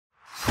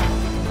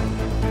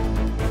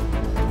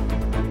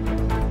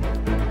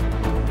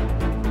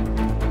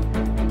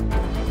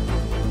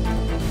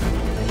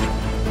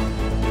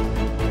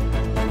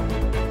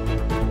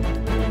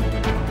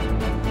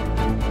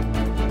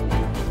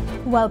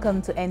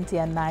Welcome to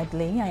NTN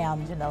Nightly. I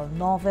am Janelle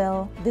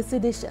Norville. This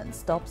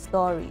edition's top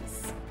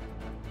stories.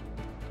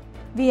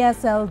 The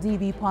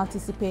SLDB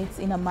participates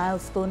in a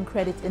milestone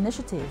credit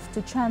initiative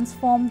to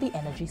transform the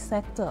energy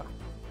sector.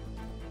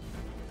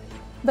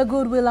 The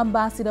Goodwill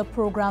Ambassador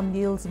program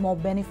yields more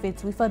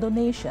benefits with a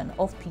donation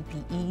of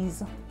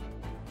PPEs.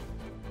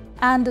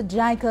 And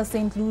JICA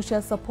St.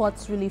 Lucia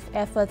supports relief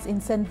efforts in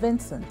St.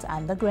 Vincent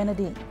and the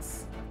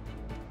Grenadines.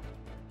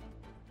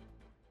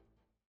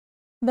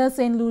 The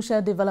St.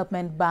 Lucia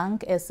Development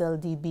Bank,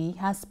 SLDB,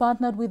 has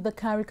partnered with the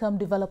CARICOM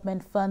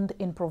Development Fund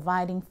in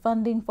providing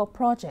funding for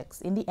projects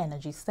in the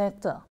energy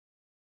sector.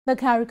 The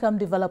CARICOM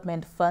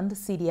Development Fund,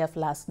 CDF,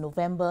 last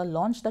November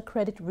launched the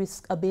Credit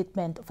Risk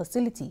Abatement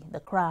Facility, the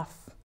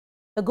CRAF.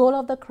 The goal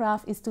of the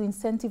CRAF is to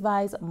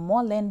incentivize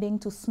more lending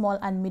to small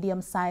and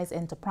medium-sized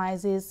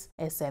enterprises,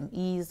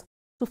 SMEs,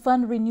 to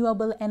fund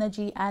renewable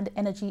energy and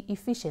energy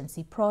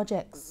efficiency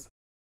projects.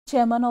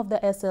 Chairman of the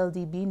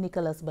SLDB,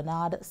 Nicholas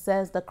Bernard,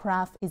 says the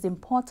CRAF is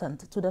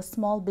important to the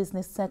small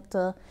business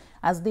sector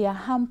as they are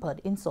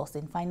hampered in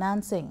sourcing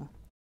financing.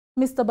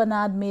 Mr.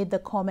 Bernard made the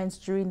comments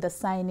during the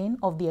signing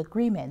of the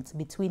agreement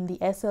between the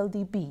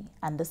SLDB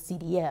and the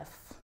CDF.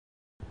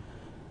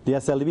 The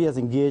SLDB has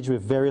engaged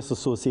with various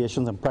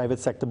associations and private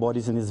sector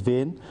bodies in this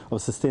vein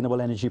of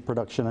sustainable energy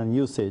production and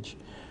usage.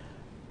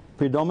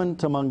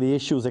 Predominant among the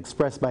issues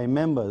expressed by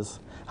members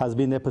has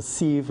been their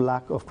perceived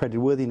lack of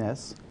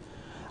creditworthiness.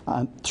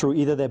 And through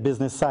either their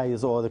business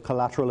size or the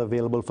collateral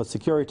available for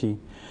security,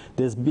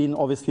 there's been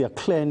obviously a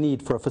clear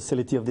need for a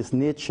facility of this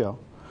nature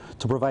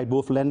to provide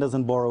both lenders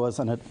and borrowers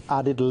an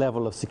added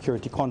level of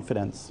security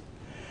confidence.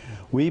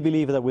 We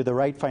believe that with the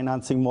right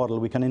financing model,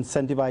 we can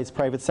incentivize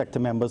private sector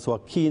members who are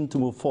keen to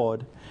move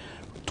forward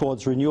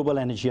towards renewable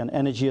energy and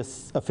energy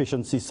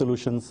efficiency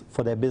solutions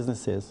for their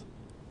businesses.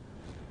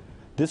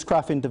 This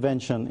CRAF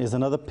intervention is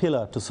another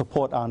pillar to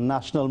support our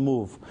national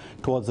move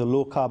towards a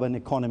low-carbon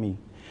economy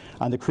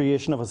and the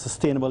creation of a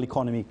sustainable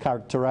economy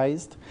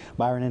characterized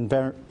by an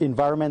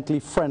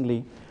environmentally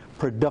friendly,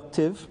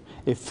 productive,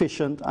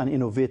 efficient, and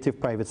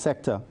innovative private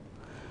sector.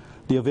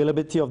 The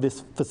availability of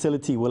this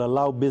facility will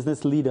allow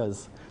business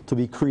leaders to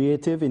be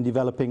creative in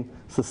developing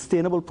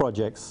sustainable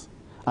projects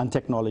and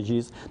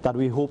technologies that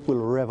we hope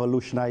will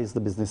revolutionize the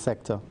business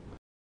sector.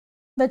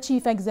 The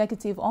Chief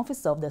Executive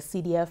Officer of the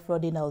CDF,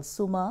 Rodinel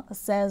Suma,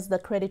 says the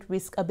Credit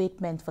Risk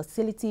Abatement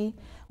Facility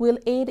will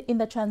aid in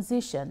the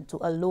transition to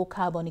a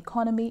low-carbon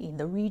economy in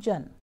the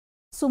region.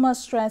 Suma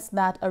stressed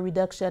that a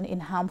reduction in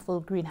harmful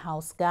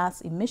greenhouse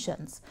gas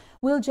emissions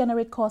will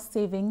generate cost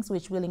savings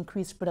which will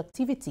increase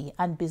productivity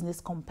and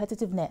business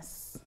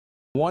competitiveness.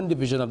 One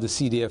division of the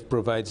CDF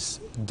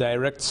provides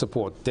direct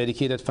support,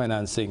 dedicated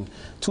financing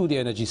to the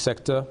energy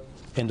sector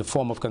in the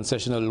form of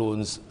concessional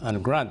loans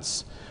and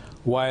grants,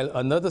 while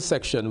another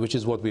section, which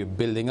is what we're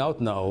building out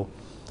now,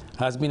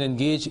 has been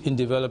engaged in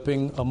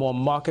developing a more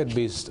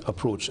market-based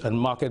approach and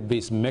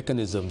market-based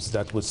mechanisms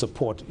that would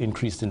support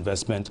increased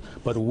investment,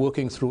 but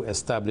working through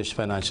established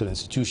financial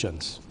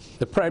institutions.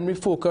 The primary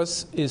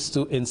focus is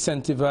to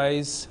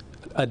incentivize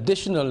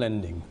additional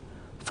lending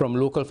from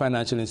local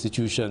financial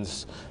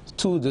institutions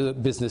to the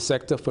business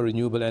sector for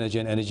renewable energy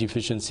and energy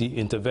efficiency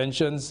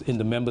interventions in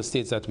the member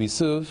states that we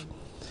serve,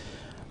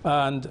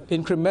 and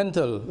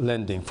incremental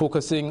lending,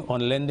 focusing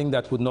on lending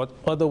that would not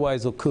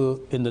otherwise occur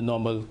in the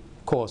normal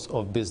course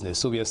of business.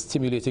 So we are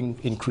stimulating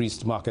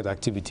increased market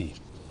activity.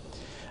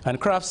 And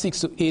CRAF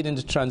seeks to aid in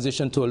the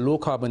transition to a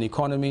low-carbon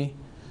economy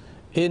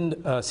in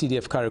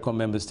CDF CARICOM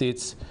member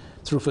states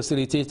through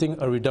facilitating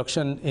a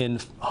reduction in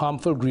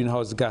harmful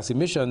greenhouse gas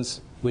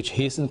emissions, which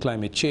hasten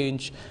climate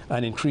change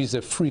and increase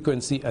the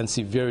frequency and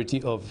severity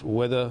of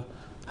weather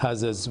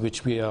hazards,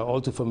 which we are all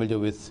too familiar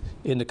with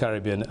in the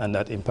Caribbean and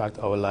that impact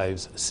our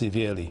lives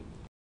severely.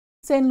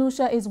 St.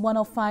 Lucia is one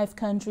of 5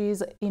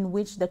 countries in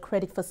which the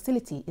credit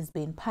facility is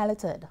being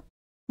piloted.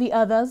 The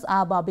others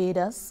are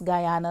Barbados,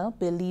 Guyana,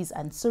 Belize,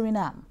 and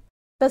Suriname.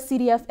 The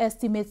CDF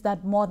estimates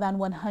that more than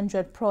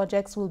 100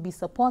 projects will be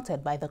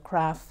supported by the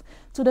CRAF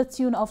to the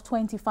tune of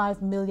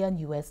 $25 million.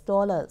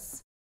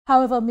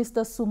 However,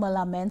 Mr. Suma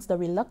laments the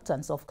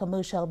reluctance of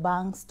commercial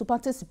banks to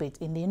participate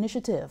in the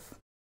initiative.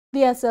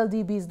 The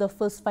SLDB is the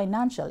first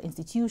financial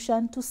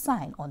institution to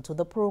sign onto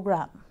the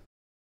program.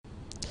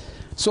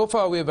 So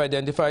far, we have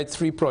identified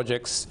 3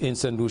 projects in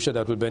St. Lucia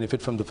that will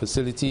benefit from the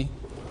facility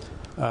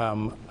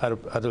at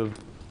a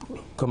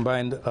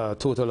combined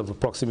total of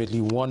approximately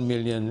 $1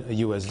 million.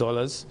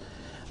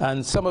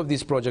 And some of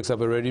these projects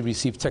have already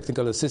received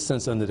technical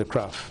assistance under the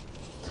CRAF.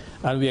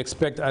 And we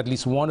expect at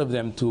least one of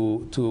them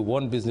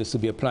one business to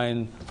be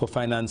applying for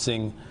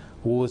financing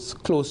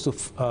worth close to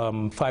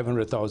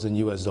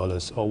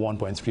 $500,000 or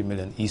 1.3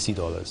 million EC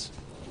dollars.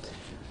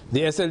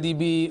 The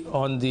SLDB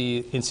on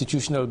the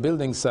institutional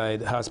building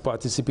side has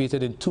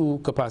participated in 2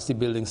 capacity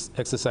building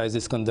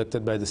exercises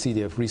conducted by the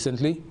CDF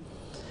recently.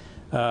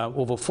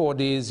 Over 4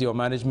 days, your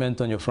management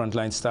and your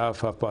frontline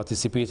staff have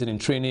participated in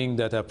training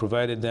that have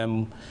provided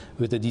them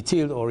with a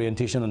detailed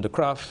orientation on the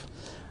CRAF,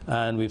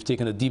 and we've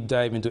taken a deep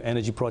dive into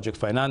energy project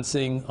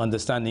financing,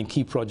 understanding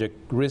key project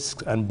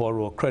risks and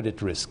borrower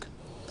credit risk.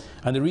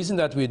 And the reason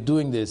that we're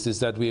doing this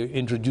is that we're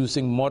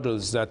introducing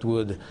models that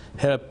would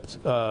help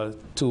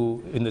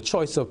in the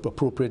choice of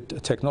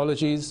appropriate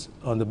technologies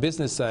on the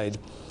business side,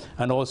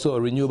 and also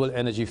a renewable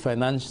energy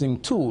financing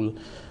tool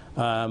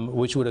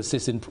which would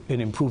assist in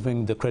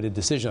improving the credit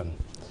decision.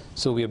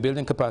 So we are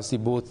building capacity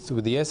both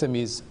with the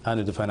SMEs and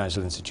with the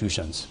financial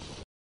institutions.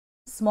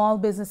 Small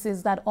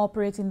businesses that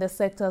operate in the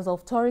sectors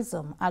of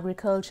tourism,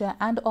 agriculture,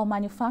 and/or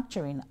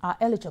manufacturing are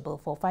eligible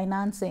for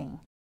financing.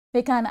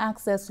 They can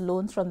access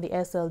loans from the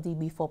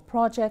SLDB for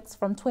projects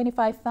from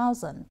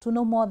 $25,000 to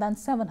no more than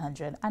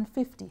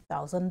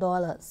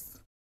 $750,000.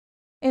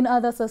 In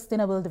other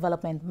sustainable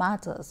development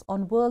matters,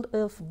 on World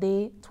Earth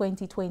Day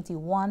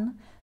 2021,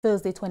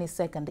 Thursday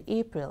 22nd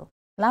April,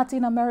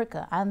 Latin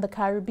America and the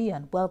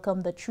Caribbean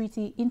welcomed the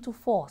treaty into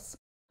force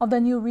of the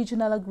new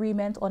regional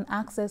agreement on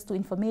access to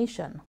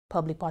information,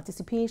 public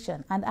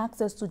participation, and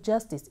access to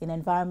justice in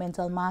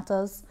environmental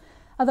matters,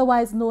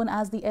 otherwise known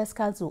as the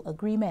Escazú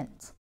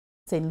Agreement.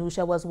 St.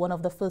 Lucia was one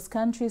of the first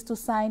countries to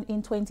sign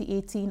in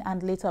 2018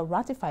 and later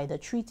ratify the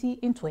treaty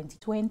in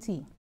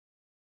 2020.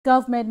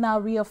 Government now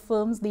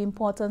reaffirms the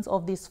importance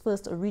of this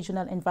first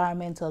regional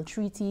environmental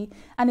treaty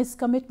and its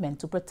commitment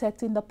to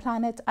protecting the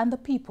planet and the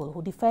people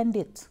who defend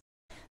it.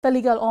 The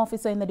legal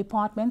officer in the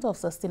Department of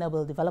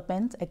Sustainable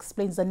Development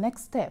explains the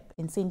next step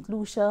in St.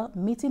 Lucia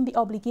meeting the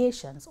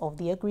obligations of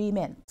the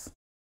agreement.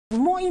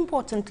 More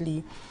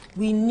importantly,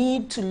 we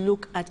need to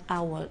look at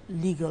our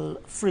legal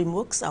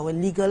frameworks, our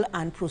legal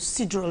and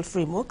procedural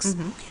frameworks.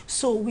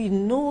 So we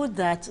know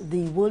that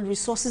the World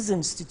Resources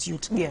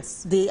Institute,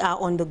 yes, they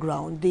are on the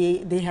ground.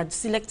 They had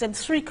selected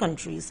 3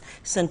 countries,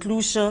 St.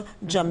 Lucia,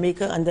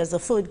 Jamaica, and there's a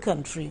 3rd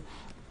country,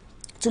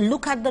 to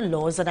look at the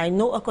laws. And I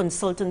know a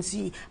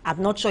consultancy,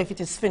 I'm not sure if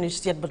it is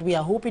finished yet, but we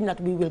are hoping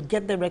that we will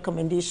get the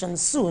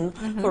recommendations soon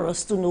for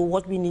us to know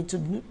what we need to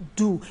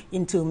do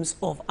in terms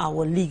of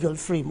our legal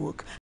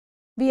framework.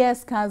 The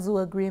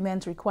Escazú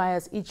Agreement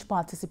requires each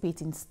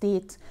participating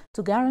state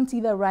to guarantee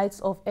the rights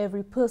of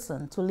every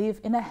person to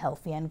live in a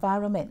healthy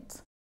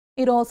environment.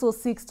 It also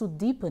seeks to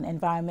deepen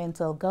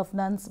environmental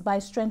governance by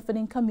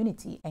strengthening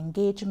community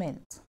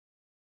engagement.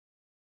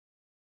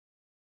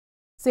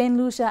 St.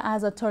 Lucia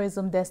as a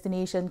tourism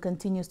destination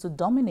continues to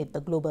dominate the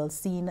global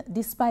scene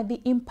despite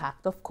the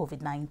impact of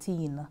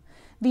COVID-19.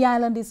 The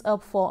island is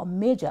up for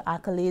major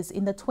accolades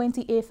in the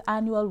 28th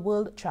Annual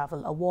World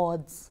Travel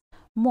Awards.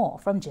 More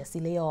from Jesse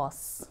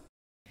Leos.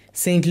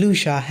 St.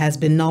 Lucia has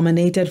been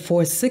nominated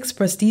for 6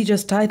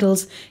 prestigious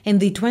titles in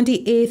the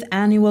 28th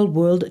Annual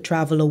World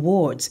Travel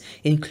Awards,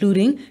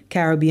 including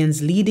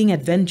Caribbean's Leading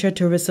Adventure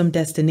Tourism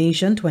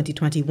Destination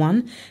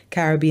 2021,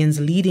 Caribbean's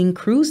Leading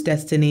Cruise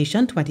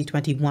Destination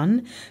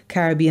 2021,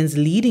 Caribbean's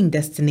Leading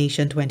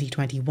Destination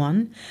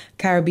 2021,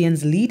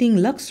 Caribbean's Leading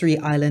Luxury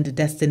Island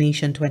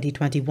Destination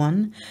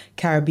 2021,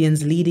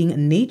 Caribbean's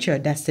Leading Nature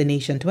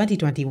Destination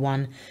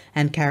 2021,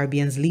 and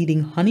Caribbean's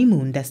Leading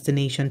Honeymoon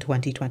Destination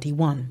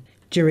 2021.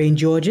 Geraint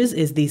Georges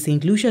is the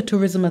St. Lucia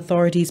Tourism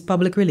Authority's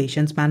Public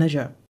Relations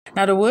Manager.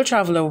 Now, the World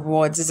Travel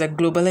Awards is a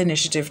global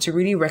initiative to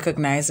really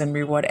recognize and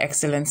reward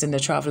excellence in the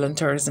travel and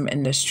tourism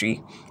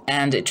industry.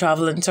 And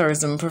travel and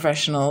tourism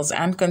professionals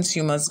and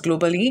consumers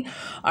globally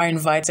are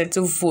invited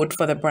to vote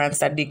for the brands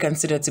that they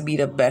consider to be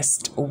the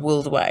best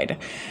worldwide.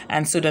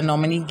 And so the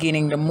nominee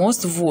gaining the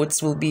most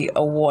votes will be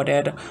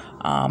awarded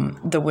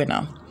the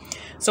winner.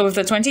 So with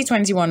the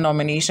 2021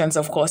 nominations,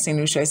 of course, St.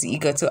 Lucia is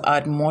eager to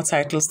add more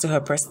titles to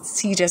her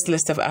prestigious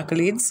list of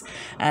accolades.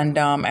 And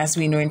as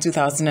we know, in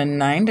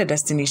 2009, the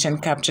destination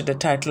captured the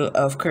title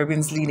of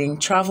Caribbean's Leading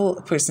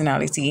Travel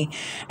Personality,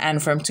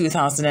 and from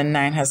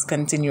 2009 has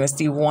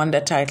continuously won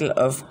the title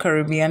of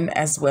Caribbean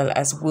as well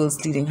as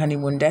World's Leading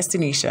Honeymoon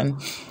Destination,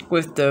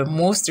 with the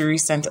most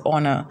recent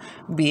honor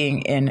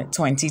being in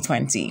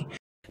 2020.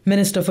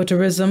 Minister for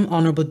Tourism,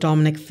 Honorable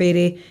Dominic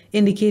Fede,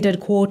 indicated,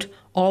 quote,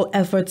 "All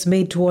efforts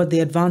made toward the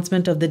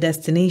advancement of the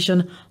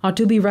destination are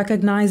to be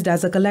recognized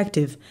as a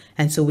collective,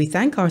 and so we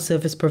thank our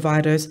service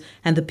providers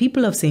and the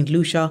people of St.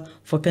 Lucia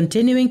for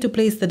continuing to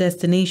place the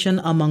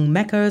destination among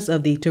meccas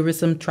of the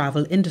tourism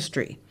travel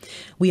industry.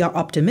 We are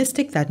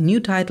optimistic that new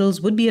titles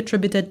would be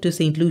attributed to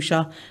St.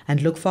 Lucia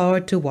and look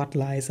forward to what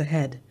lies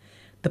ahead."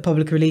 The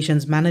Public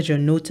Relations Manager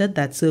noted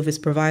that service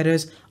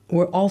providers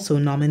were also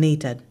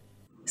nominated.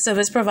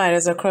 Service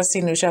providers across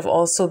St. Lucia have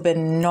also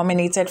been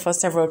nominated for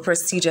several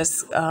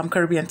prestigious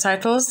Caribbean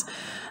titles,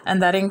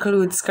 and that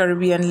includes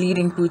Caribbean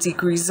Leading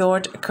Boutique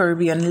Resort,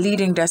 Caribbean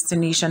Leading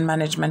Destination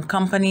Management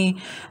Company,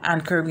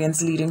 and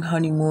Caribbean's Leading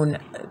Honeymoon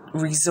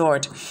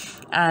Resort.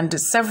 And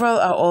several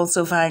are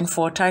also vying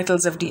for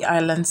titles of the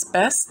island's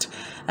best,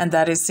 and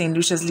that is St.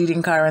 Lucia's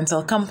Leading Car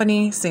Rental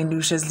Company, St.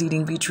 Lucia's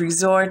Leading Beach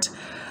Resort,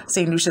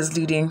 St. Lucia's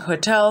Leading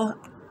Hotel,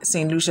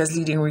 St. Lucia's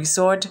Leading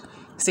Resort,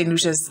 St.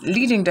 Lucia's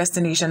Leading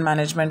Destination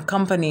Management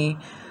Company,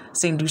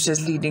 St.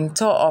 Lucia's Leading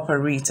Tour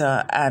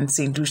Operator, and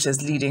St.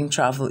 Lucia's Leading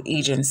Travel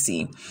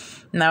Agency.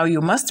 Now,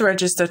 you must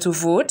register to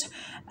vote,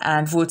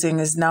 and voting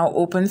is now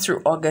open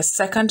through August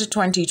 2nd,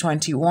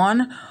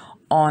 2021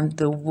 on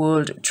the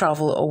World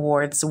Travel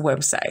Awards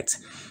website.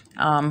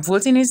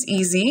 Voting is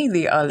easy.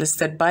 They are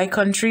listed by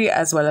country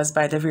as well as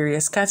by the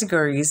various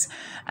categories.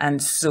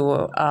 And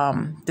so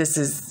this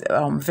is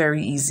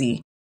very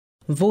easy.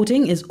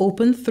 Voting is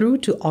open through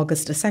to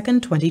August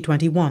 2nd,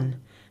 2021.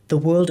 The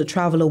World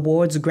Travel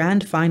Awards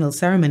Grand Final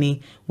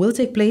Ceremony will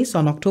take place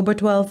on October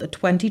 12,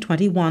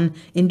 2021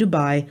 in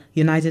Dubai,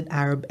 United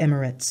Arab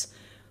Emirates.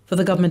 For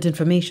the Government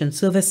Information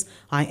Service,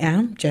 I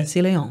am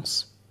Jessie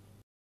Leonce.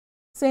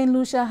 St.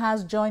 Lucia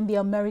has joined the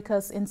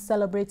Americas in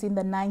celebrating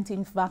the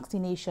 19th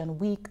Vaccination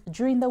Week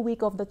during the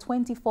week of the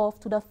 24th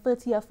to the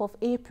 30th of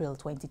April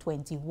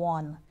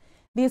 2021.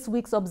 This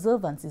week's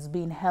observance is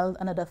being held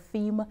under the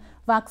theme,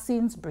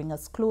 Vaccines Bring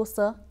Us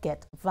Closer,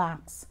 Get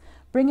Vax,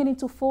 bringing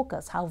into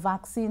focus how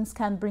vaccines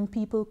can bring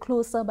people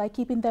closer by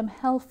keeping them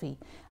healthy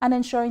and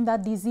ensuring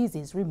that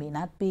diseases remain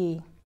at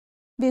bay.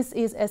 This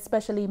is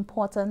especially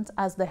important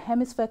as the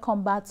hemisphere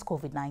combats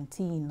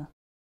COVID-19.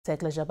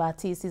 Tekla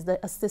Jabatis is the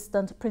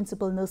Assistant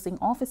Principal Nursing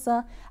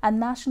Officer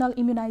and National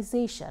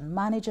Immunization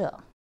Manager.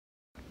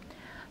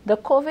 The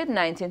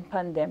COVID-19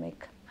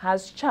 pandemic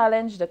has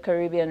challenged the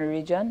Caribbean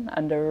region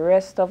and the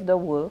rest of the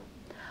world,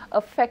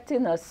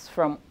 affecting us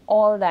from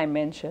all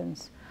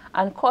dimensions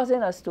and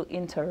causing us to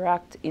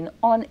interact in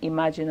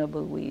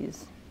unimaginable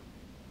ways.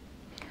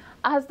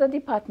 As the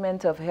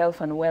Department of Health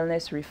and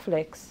Wellness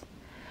reflects,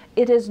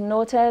 it is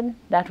noted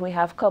that we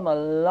have come a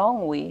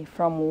long way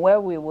from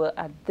where we were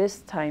at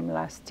this time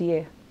last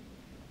year.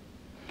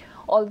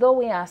 Although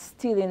we are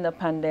still in the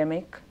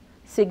pandemic,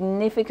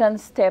 significant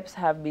steps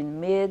have been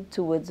made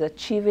towards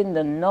achieving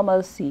the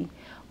normalcy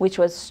which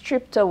was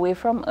stripped away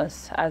from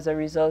us as a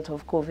result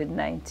of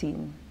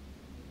COVID-19.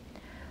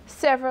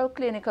 Several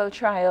clinical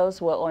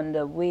trials were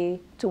underway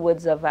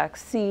towards a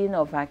vaccine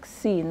or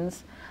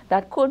vaccines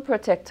that could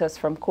protect us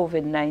from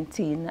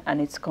COVID-19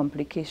 and its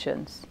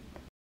complications.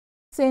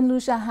 St.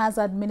 Lucia has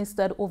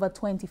administered over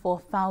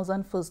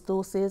 24,000 first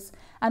doses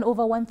and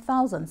over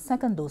 1,000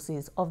 second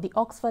doses of the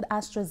Oxford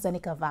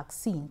AstraZeneca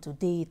vaccine to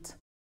date.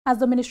 As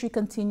the ministry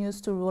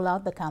continues to roll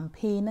out the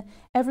campaign,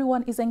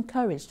 everyone is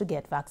encouraged to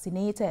get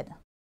vaccinated.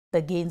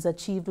 The gains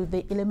achieved with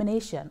the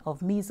elimination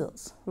of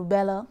measles,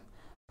 rubella,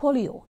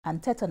 polio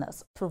and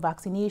tetanus through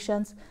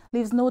vaccinations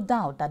leaves no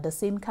doubt that the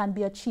same can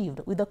be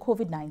achieved with the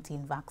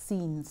COVID-19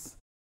 vaccines.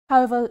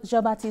 However,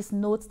 Jabatis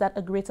notes that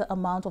a greater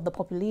amount of the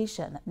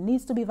population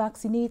needs to be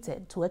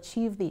vaccinated to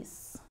achieve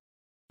this.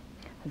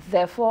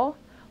 Therefore,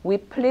 we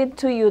plead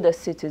to you, the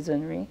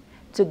citizenry,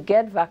 to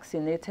get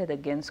vaccinated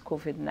against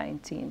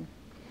COVID-19.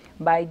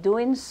 By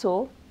doing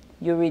so,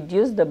 you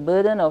reduce the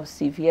burden of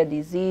severe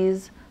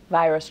disease,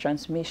 virus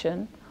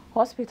transmission,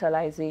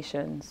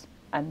 hospitalizations,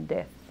 and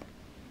death.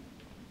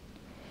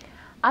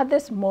 At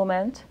this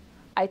moment,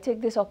 I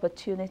take this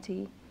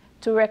opportunity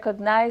to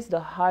recognize the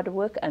hard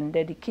work and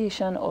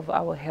dedication of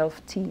our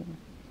health team,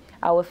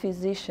 our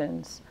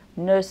physicians,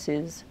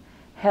 nurses,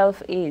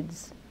 health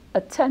aides,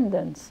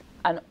 attendants,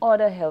 and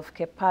other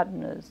healthcare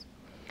partners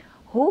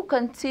who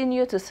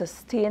continue to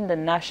sustain the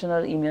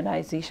national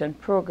immunization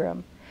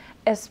program,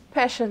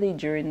 especially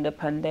during the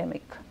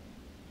pandemic.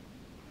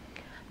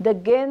 The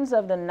gains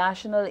of the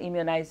national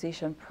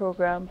immunization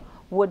program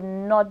would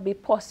not be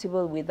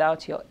possible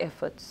without your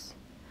efforts.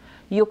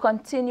 You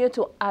continue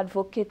to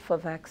advocate for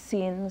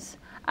vaccines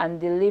and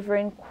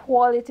delivering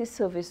quality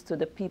service to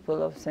the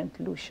people of St.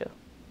 Lucia.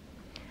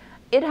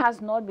 It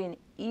has not been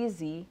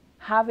easy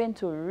having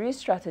to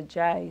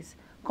re-strategize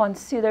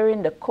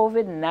considering the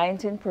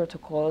COVID-19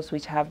 protocols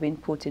which have been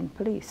put in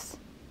place.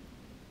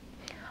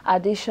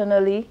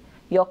 Additionally,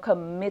 your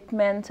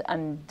commitment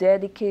and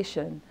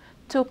dedication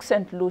took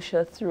St.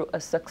 Lucia through a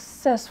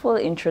successful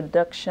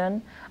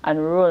introduction and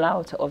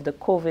rollout of the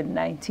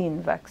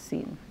COVID-19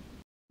 vaccine.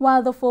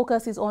 While the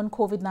focus is on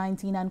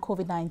COVID-19 and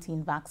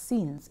COVID-19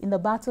 vaccines in the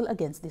battle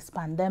against this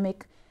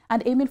pandemic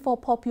and aiming for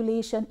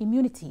population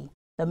immunity,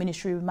 the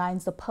ministry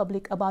reminds the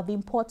public about the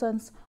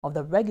importance of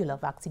the regular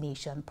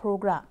vaccination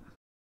program.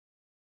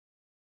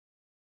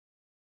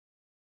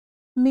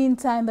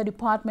 Meantime, the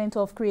Department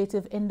of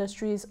Creative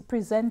Industries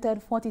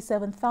presented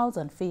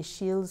 47,000 face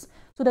shields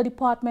to the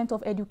Department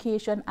of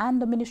Education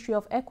and the Ministry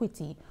of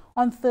Equity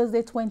on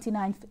Thursday,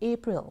 29th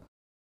April.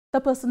 The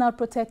personal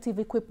protective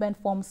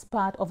equipment forms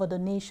part of a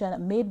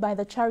donation made by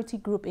the charity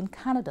group in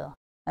Canada,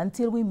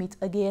 Until We Meet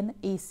Again,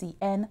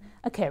 ACN,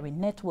 a caring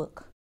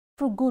network,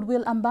 through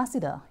Goodwill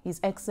Ambassador, His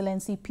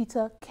Excellency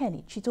Peter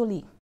Kenny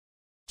Chitoli.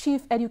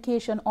 Chief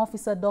Education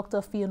Officer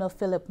Dr. Fiona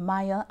Philip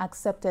Meyer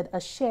accepted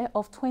a share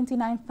of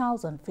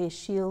 29,000 face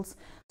shields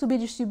to be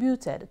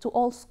distributed to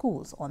all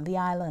schools on the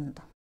island.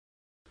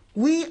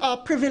 We are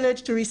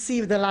privileged to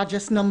receive the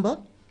largest number,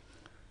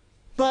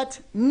 but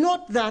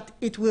not that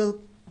it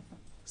will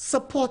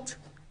support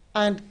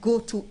and go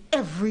to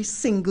every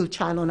single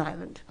child on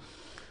island.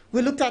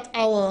 We looked at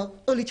our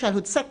early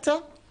childhood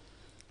sector,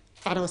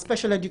 at our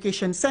special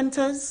education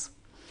centers,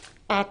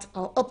 at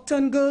our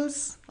Upton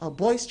Girls, our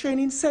Boys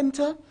Training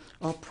Center,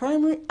 our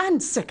primary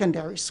and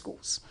secondary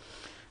schools.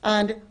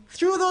 And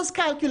through those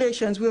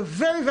calculations, we're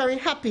very, very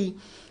happy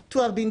to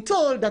have been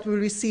told that we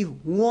receive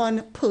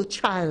one per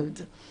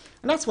child.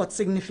 And that's what's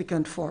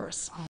significant for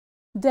us.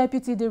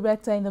 Deputy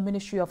Director in the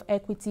Ministry of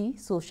Equity,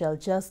 Social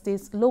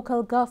Justice,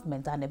 Local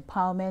Government and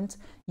Empowerment,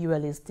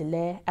 Urelis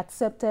Dele,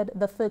 accepted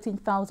the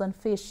 13,000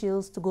 face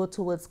shields to go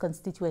towards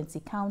constituency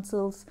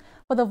councils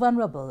for the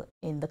vulnerable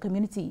in the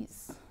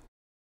communities.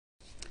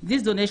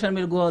 This donation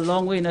will go a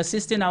long way in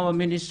assisting our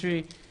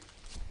ministry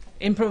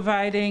in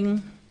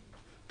providing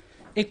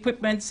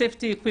equipment,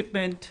 safety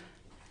equipment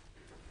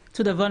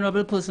to the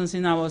vulnerable persons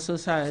in our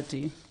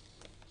society.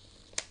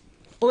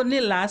 Only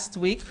last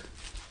week,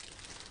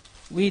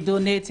 we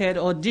donated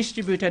or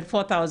distributed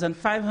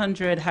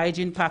 4,500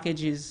 hygiene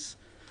packages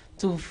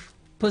to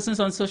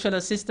persons on social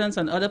assistance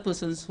and other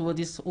persons who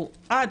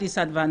are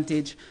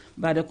disadvantaged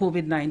by the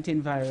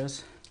COVID-19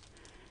 virus.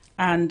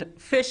 And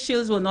face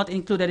shields were not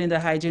included in the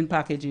hygiene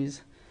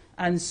packages.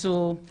 And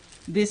so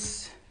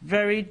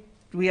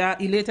we are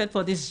elated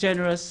for this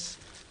generous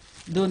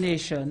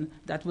donation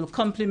that will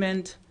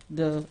complement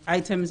the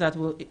items that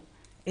were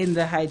in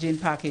the hygiene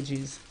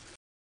packages.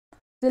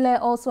 Dele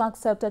also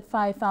accepted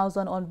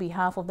 5,000 on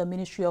behalf of the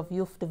Ministry of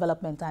Youth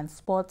Development and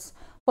Sports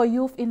for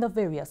youth in the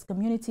various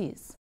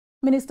communities.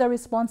 Minister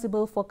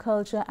responsible for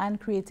culture and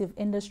creative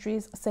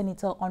industries,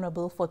 Senator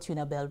Honorable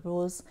Fortuna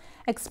Belrose,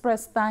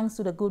 expressed thanks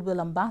to the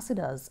Goodwill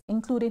ambassadors,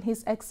 including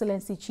His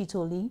Excellency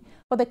Chito Lee,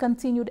 for the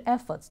continued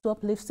efforts to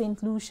uplift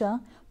St. Lucia,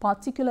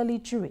 particularly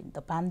during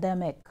the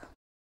pandemic.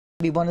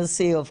 We want to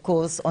say, of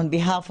course, on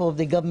behalf of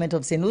the government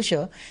of St.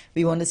 Lucia,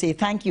 we want to say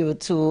thank you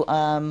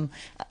to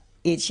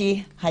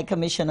HE High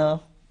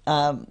Commissioner,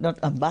 not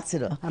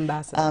Ambassador,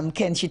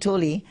 Ken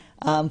Chitoli,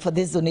 for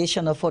this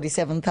donation of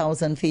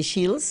 47,000 face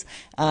shields.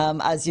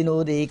 As you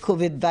know, the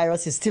COVID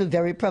virus is still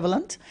very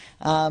prevalent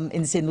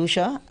in St.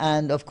 Lucia,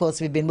 and of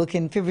course we've been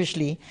working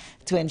feverishly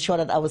to ensure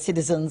that our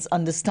citizens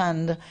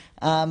understand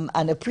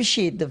and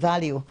appreciate the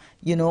value,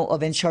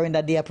 of ensuring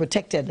that they are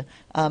protected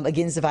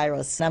against the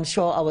virus. And I'm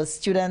sure our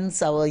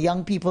students, our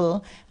young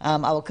people,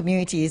 our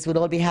communities would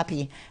all be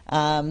happy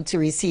to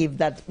receive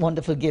that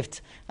wonderful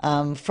gift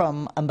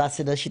from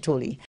Ambassador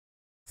Chitoli.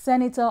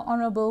 Senator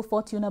Honorable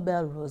Fortuna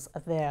Belrose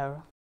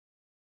there.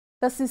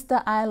 The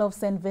sister isle of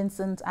St.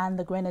 Vincent and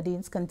the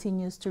Grenadines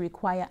continues to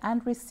require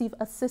and receive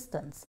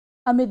assistance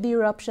amid the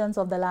eruptions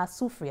of the La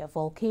Soufrière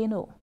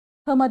volcano.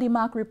 Hermody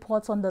Mark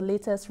reports on the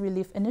latest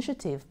relief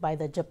initiative by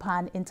the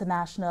Japan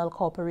International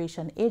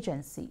Cooperation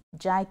Agency,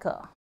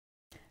 JICA.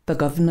 The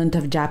government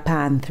of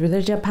Japan, through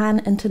the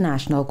Japan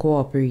International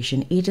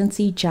Cooperation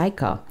Agency,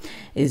 JICA,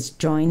 is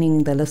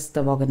joining the list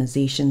of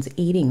organizations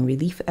aiding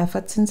relief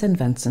efforts in St.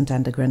 Vincent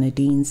and the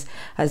Grenadines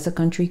as the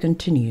country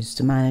continues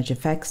to manage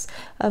effects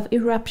of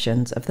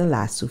eruptions of the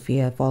La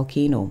Soufrière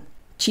volcano.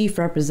 Chief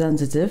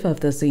Representative of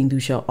the St.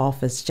 Lucia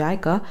office,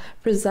 JICA,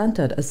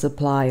 presented a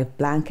supply of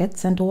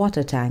blankets and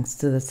water tanks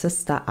to the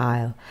sister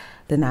isle.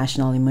 The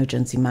National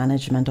Emergency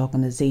Management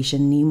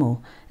Organization,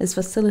 NEMO, is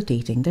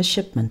facilitating the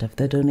shipment of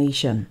the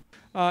donation.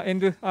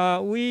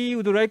 We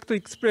would like to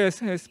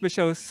express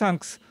special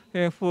thanks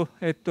for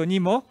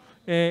NEMO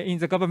in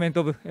the government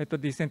of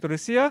the St.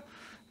 Lucia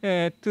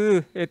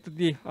to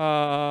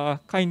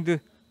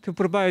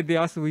provide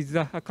us with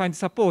the kind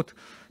support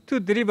to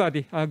deliver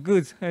the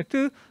goods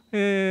to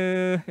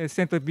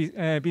St.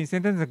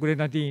 Vincent and the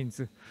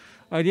Grenadines.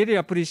 I really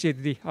appreciate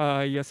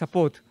your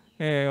support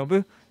of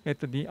the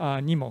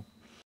NEMO.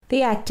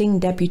 The acting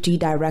deputy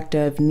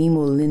director of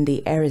NEMO,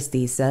 Lindy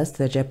Aristide, says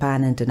the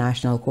Japan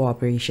International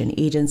Cooperation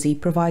Agency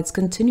provides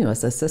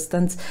continuous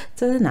assistance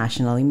to the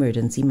National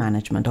Emergency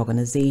Management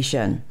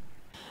Organization.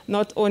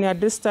 Not only at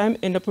this time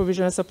in the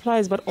provision of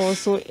supplies, but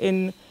also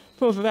in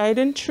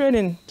providing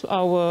training to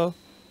our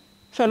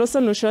fellow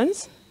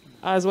St.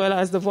 as well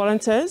as the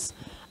volunteers,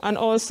 and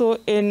also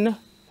in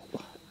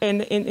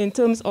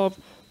terms of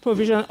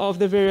provision of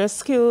the various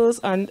skills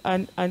and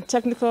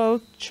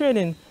technical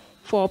training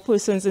for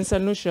persons in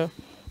St. Lucia.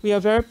 We are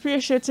very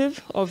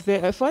appreciative of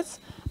their efforts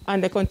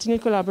and the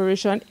continued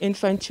collaboration in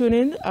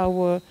fine-tuning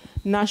our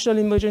national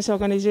emergency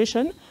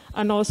organization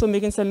and also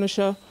making St.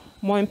 Lucia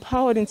more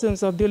empowered in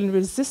terms of building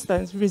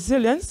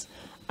resilience,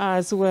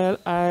 as well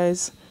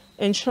as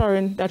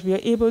ensuring that we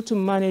are able to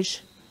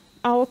manage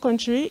our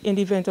country in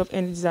the event of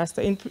any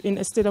disaster in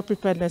a state of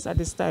preparedness at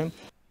this time.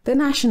 The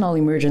National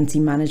Emergency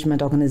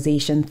Management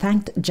Organization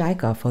thanked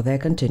JICA for their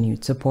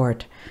continued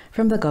support.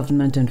 From the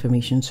Government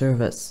Information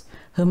Service,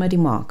 Hermody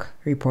Mark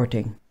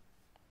reporting.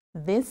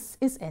 This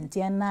is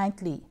NTN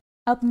Nightly.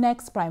 Up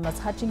next, Primus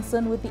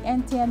Hutchinson with the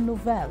NTN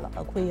Nouvelle,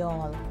 a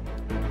Creole.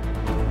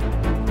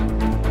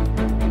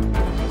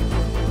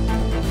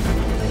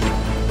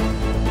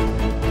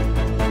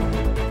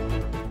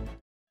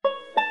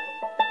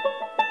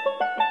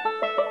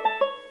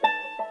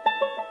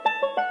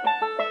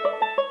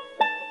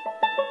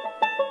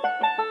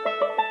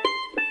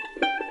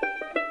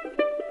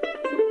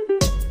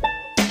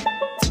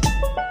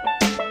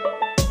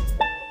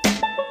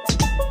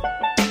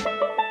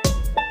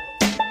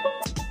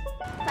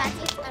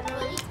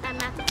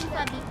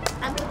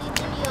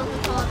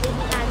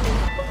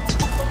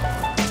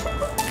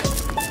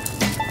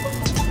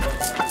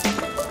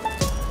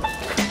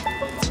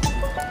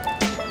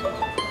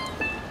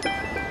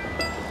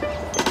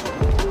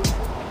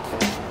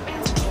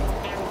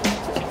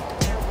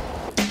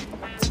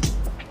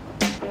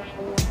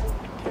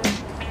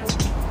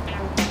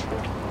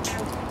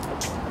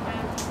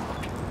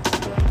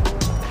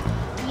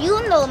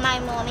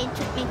 mommy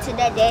took me to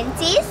the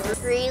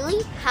dentist.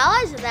 Really? How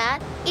was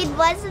that? It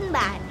wasn't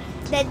bad.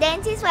 The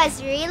dentist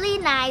was really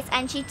nice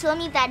and she told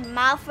me that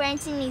mouth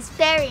rinsing is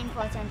very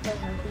important for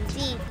healthy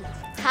teeth.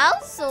 How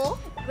so?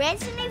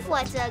 Rinsing with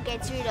water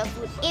gets rid of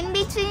food in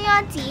between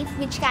your teeth,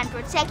 which can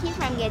protect you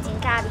from getting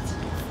cavities.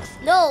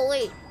 No,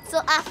 wait. So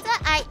after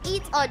I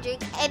eat or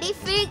drink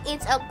anything,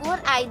 it's a good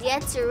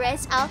idea to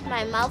rinse out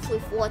my mouth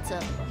with water.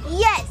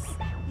 Yes!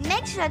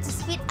 Make sure to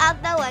spit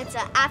out the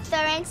water after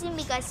rinsing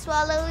because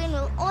swallowing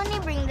will only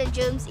bring the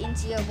germs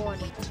into your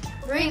body.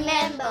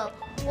 Remember,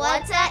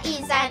 water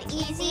is an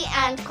easy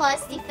and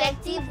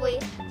cost-effective way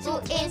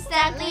to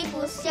instantly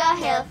boost your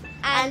health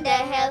and a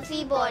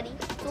healthy body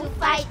to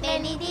fight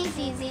many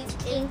diseases,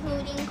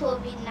 including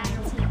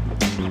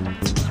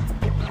COVID-19.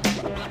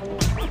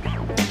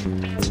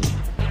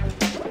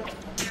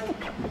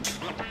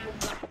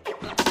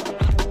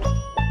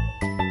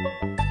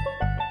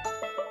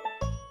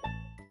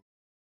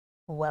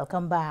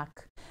 Welcome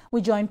back.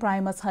 We join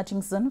Primus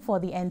Hutchinson for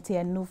the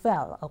NTN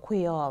Nouvelle, a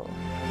Creole.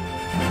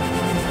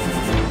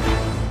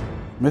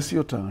 Merci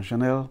autant,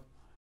 Chanel.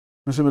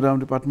 Monsieur, Madame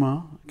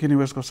Département, qui nous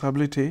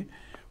responsabilité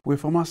pour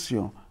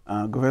information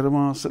en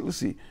gouvernement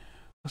celle-ci,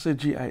 c'est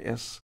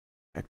GIS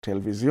et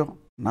télévision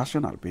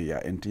nationale pays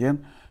NTN,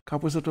 qui a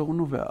présenté une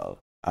nouvelle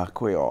à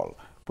Creole,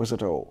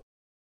 présenté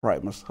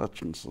Primus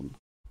Hutchinson.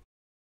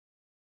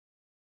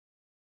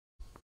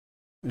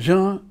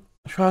 Jean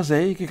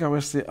Choiseil, qui a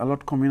resté à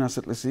l'autre commune à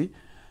celle-ci,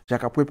 j'ai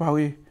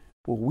préparé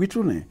pour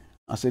retourner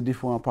à ces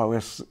différents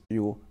paroisses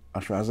à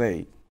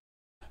Choiseil.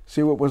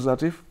 C'est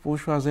représentatif pour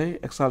Choiseil,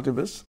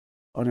 Exaltibus,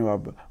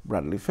 honorable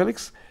Bradley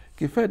Felix,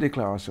 qui fait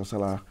déclaration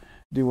cela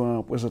durant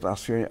la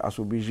présentation à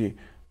ce budget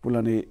pour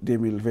l'année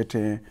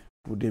 2021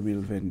 pour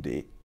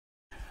 2022.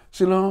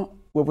 Selon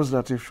le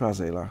représentatif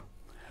Choiseil,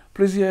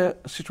 plusieurs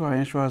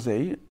citoyens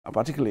Choiseil, en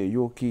particulier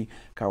ceux qui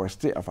sont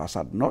restés à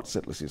façade nord,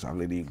 ça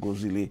veut dire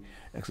Gozile,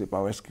 etc.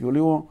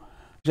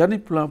 J'ai un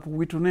plan pour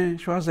retourner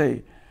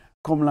Choiseil,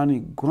 comme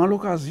l'année grande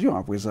occasion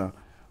à présent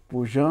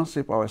pour gens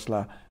ces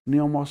paroisses-là, ni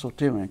un morceau de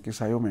terrain qui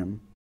ça eux-mêmes.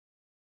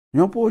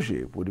 Un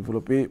projet pour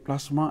développer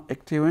placement et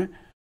terrain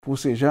pour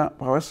ces gens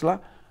paroisses-là,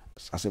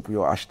 ça c'est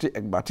pour acheter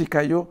et bâtir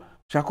caillou,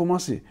 j'ai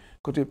commencé.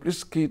 Côté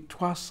plus que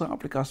 300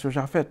 applications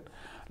j'ai faites.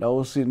 Là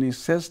aussi, ni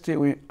 16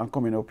 terrains en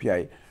commune au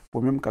Piaille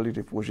pour même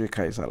qualité projet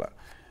caillou ça là.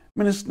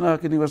 Ministre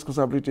qui a une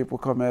responsabilité pour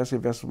commerce,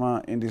 investissement,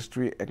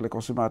 industrie et les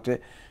consommateurs,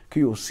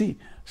 qui aussi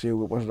c'est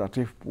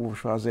représentatif pour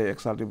choisir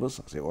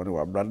Exaltibus, c'est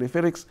honorable Bradley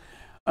Felix,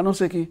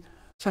 annoncé que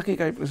ça qui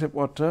est plus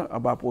important à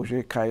bas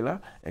projet Kaila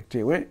et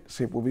terrain,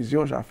 c'est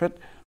provision j'ai fait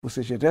pour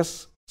ces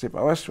GDS, c'est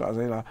pas ouais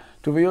choisir là.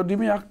 Trouver 10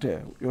 000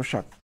 acteurs,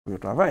 chaque pour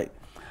travail.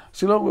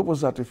 Selon le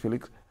représentatif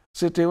Félix,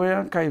 c'est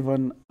terrain qui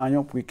vend à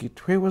un prix qui est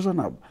très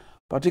raisonnable.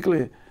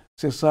 Particulièrement,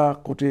 c'est ça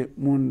côté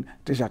moun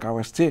déjà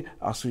resté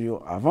à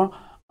suivre avant,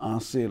 en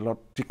c'est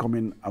l'autre petit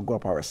commune à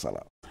Guapares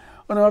là.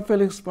 On a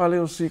Félix parlé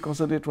aussi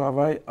concernant le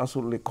travail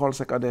sur l'école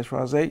secondaire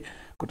Choiseil,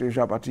 côté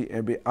Jabati,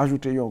 et bien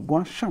ajouté un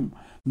grand chambre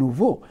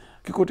nouveau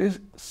qui coûte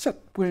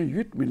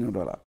 7,8 millions de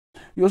dollars.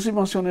 Il a aussi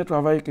mentionné le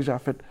travail que j'ai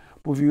fait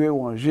pour virer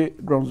ou ranger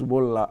Drums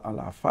Ball là à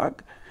la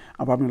fac.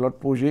 En parmi l'autre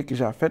projet que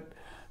j'ai fait,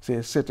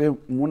 c'est certains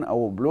moun à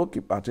bloc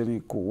qui partenaient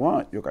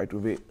courant, il a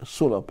trouvé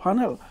solar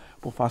panel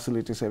pour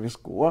faciliter le service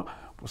courant,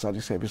 pour ça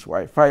du service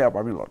Wi-Fi à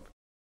parmi l'autre.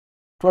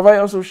 Travail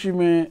aussi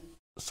chimé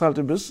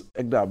Saltibus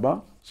et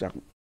d'abord, j'ai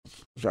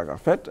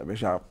fait,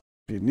 j'ai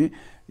fini,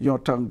 il y a un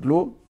tank de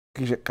l'eau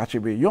qui j'ai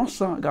caché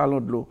 100 gallons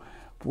de l'eau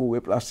pour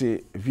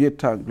replacer vieux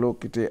tank de l'eau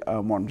qui était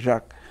à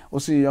Montjacques.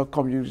 Aussi, il y a un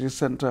community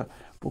center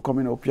pour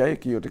commune au Piaille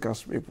qui a été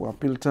cassé pour un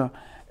pile temps.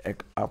 Et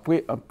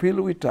après un pile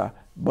 8 ans,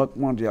 Banque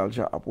mondiale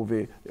a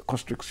approuvé la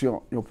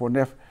construction d'un pont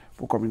neuf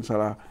pour commune ça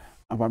là.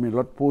 Parmi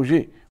l'autre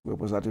projet, le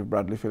représentatif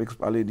Bradley Felix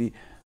parlait dit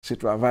ce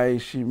travail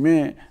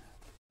chimé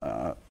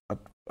à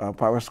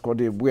Paris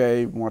Codé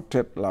Bouye,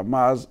 Montet, La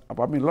Maz,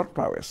 parmi l'autre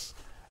Paris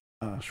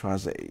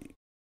Choiseil.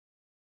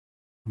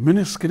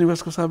 Ministre qui a une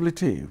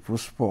responsabilité pour le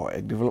sport et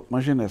le développement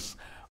jeunesse,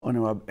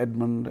 honorable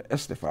Edmond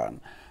Estefan,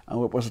 en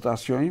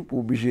représentation pour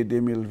le budget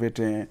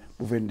 2021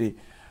 pour 2022,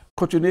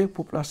 continue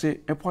pour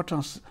placer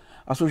importance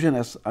à la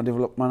jeunesse en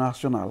développement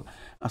national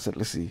en cette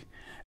liste.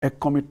 Et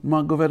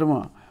commitment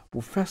gouvernement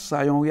pour faire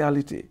ça en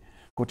réalité.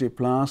 Côté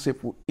plan, c'est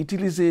pour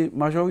utiliser la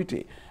majorité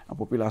de la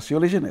population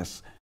de la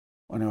jeunesse.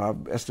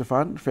 Honorable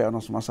Estefan fait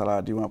annoncement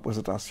ça durant la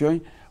présentation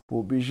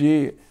pour le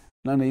budget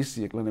l'année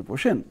ici et l'année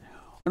prochaine.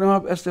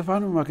 Honorable Estefan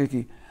remarque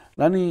que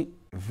l'année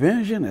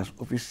 20 jeunesse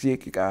officiers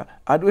qui a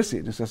adressé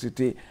la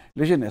nécessité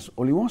de jeunesse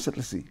au Lyon cette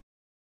liste.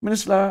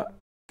 Ministre là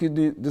qui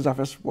des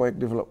affaires sport et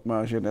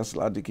développement jeunesse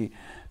là dit que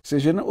ces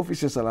jeunes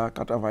officiers là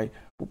qui travaillent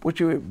pour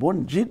procurer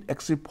bon guide et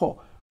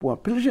support pour un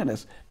pile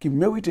jeunesse qui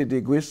mérite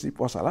des gros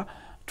pour ça là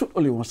tout au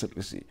Lyon cette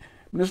liste.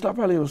 Ministre a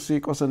parlé aussi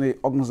concernant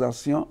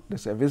l'organisation des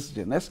services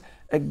jeunesse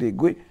avec des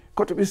gros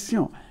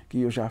contributions qui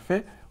ont déjà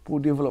fait pour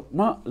le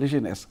développement de la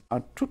jeunesse en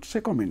toutes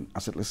ces communes à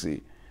cette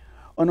liste.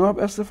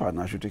 Honorable Stéphane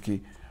a ajouté que le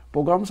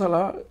programme ça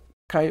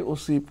a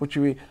aussi pour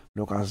tuer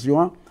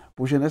l'occasion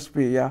pour jeunesse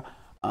pays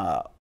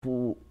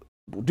pour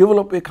pour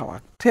développer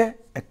caractère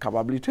et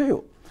capacité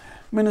yo.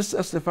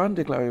 Ministre Stéphane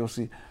déclaré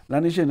aussi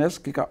la jeunesse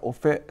qui a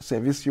offert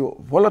service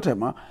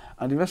volontairement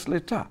à divers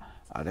l'État,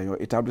 à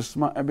d'ailleurs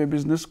établissement et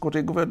business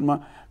côté gouvernement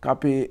qui a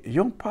payé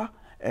yon pas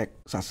et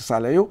ça c'est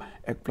salaire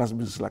et place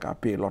business là qui a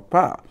payé l'autre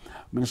part.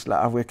 Ministre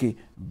là avoué que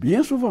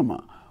bien souvent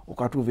on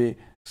a trouvé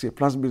ces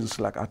places business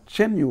là qui a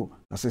chaîne yo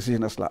dans ces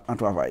jeunesse là en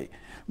travail.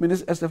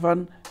 Ministre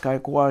Stéphane qui a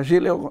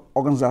encouragé les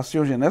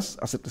organisations jeunesse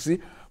à cette ci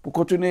pour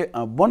continuer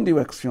en bonne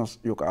direction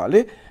yo ka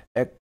aller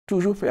et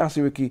toujours faire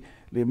assurer que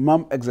les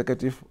membres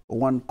exécutifs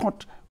ont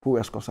compte pour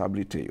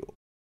responsabilité.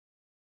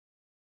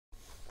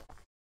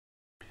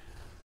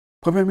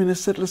 Premier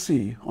ministre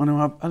cette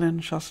honorable Alain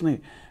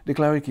Chassné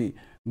déclaré que le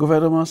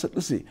gouvernement cette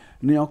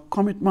n'a un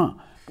commitment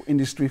pour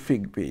l'industrie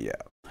fig pays.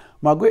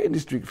 Malgré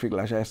l'industrie fig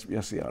la j'ai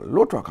expliqué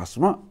l'autre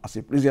accassement à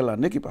ces plusieurs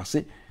années qui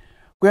passaient,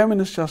 Premier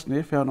ministre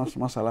Chassné fait un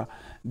annoncement ça là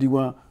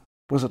d'une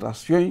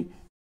présentation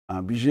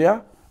en budget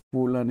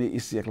pour l'année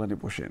ici et l'année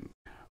prochaine.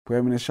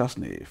 Premier ministre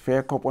Chassné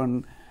fait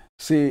comprendre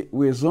ces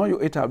raisons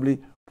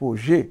établies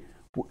projet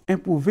pour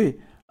improver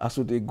à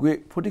ce degré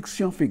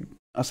production fig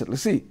à cette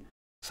ci.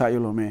 Ça y est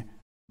le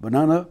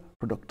Banana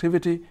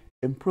Productivity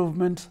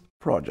Improvement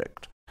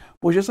Project.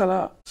 Projet ça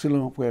là,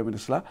 selon le Premier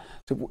ministre là,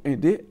 c'est pour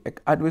aider et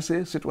adresser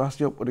cette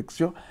situation de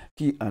production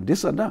qui en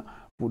descendant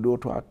pour 2 ou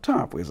 3 temps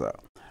après ça.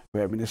 Le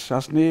Premier ministre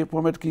Chassné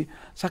promet que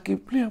ce qui est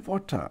plus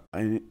important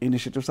à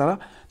l'initiative ça là,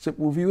 c'est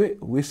pour vivre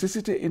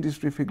ressusciter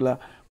l'industrie fig là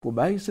pour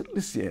bailler cette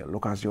lycée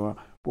l'occasion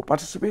pour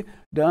participer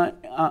dans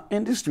une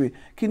industrie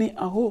qui n'est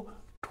en haut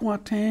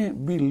 31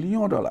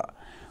 billions de dollars.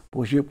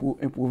 Projet pour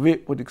improver la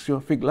production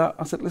fig là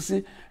en cette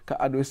lycée qui a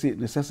adressé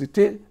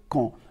nécessité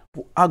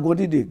pour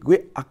agrandir des gros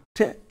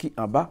acteurs qui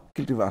en bas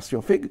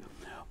cultivation fig,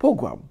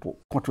 programme pour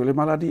contrôler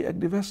maladies et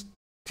divers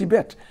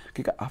Tibet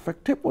qui a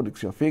affecté la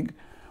production fig,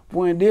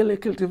 pour aider les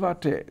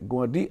cultivateurs à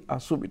grandir à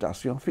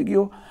l'habitation fig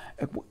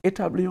et pour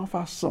établir une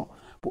façon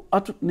pour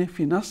entretenir les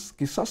finances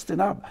qui sont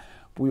soutenables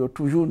pour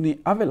toujours ni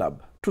available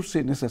toutes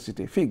ces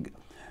nécessités fig.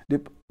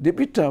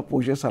 Depuis le temps, le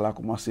projet ça a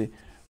commencé. Le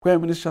Premier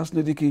ministre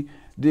Chassné dit que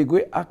des gros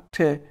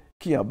acteurs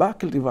qui en bas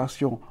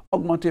cultivation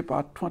augmenté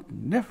par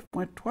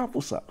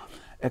 39,3%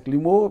 et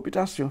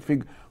l'immobilisation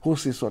fig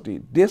aussi sorti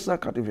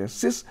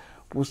 286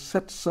 pour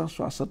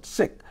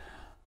 765.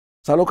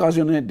 Ça a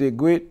occasionné des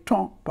gros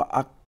tons par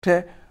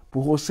acteur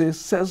pour hausser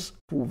 16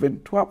 pour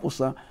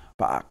 23%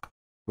 par acte.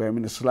 Le Premier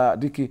ministre a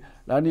dit que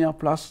l'année en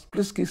place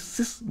plus que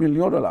 6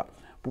 millions de dollars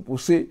pour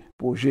pousser le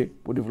projet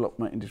pour le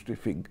développement industrie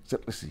fig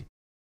cette ici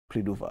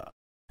plus d'ouvert.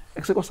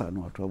 Et c'est comme ça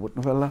nous avons votre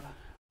nouvelle là.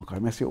 On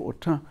remercie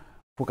autant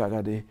pour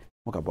regarder,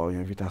 on avoir une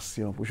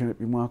invitation pour jouer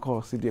moi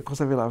encore si Dieu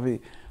conserver la vie,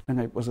 on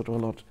a posé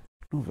l'autre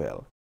nouvelle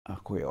à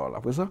Créole.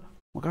 Après ça,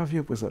 on va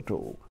vivre présenter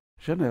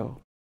Chanel.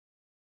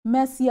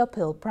 Merci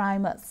Appeal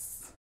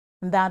Primus.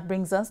 That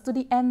brings us to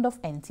the end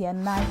of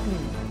NTN Nightly.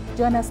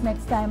 Join us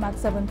next time at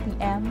 7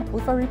 p.m.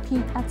 with a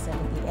repeat at 7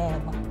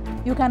 a.m.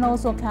 You can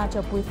also catch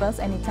up with us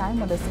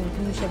anytime on the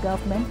St. Lucia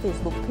Government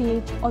Facebook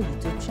page or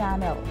YouTube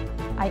channel.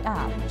 I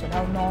am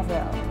Janelle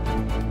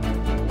Norville.